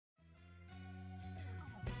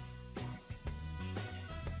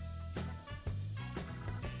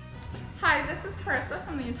this is Carissa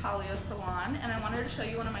from the Intaglio Salon, and I wanted to show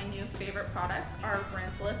you one of my new favorite products, our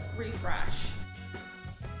Rinseless Refresh.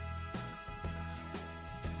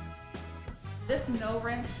 This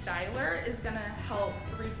no-rinse styler is going to help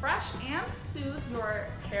refresh and soothe your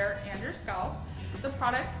hair and your scalp. The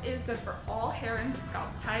product is good for all hair and scalp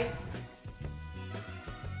types.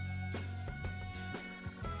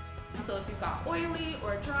 So if you've got oily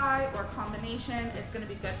or dry or combination, it's going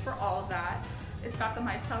to be good for all of that. It's got the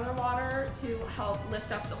micellar water to help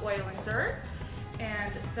lift up the oil and dirt,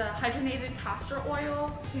 and the hydrogenated castor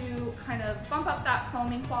oil to kind of bump up that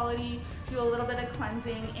foaming quality, do a little bit of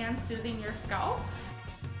cleansing and soothing your scalp.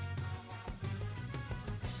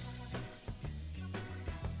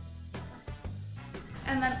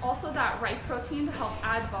 And then also that rice protein to help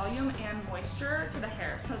add volume and moisture to the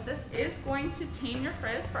hair. So this is going to tame your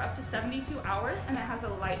frizz for up to 72 hours, and it has a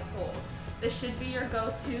light hold. This should be your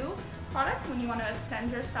go-to product when you want to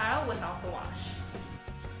extend your style without the wash.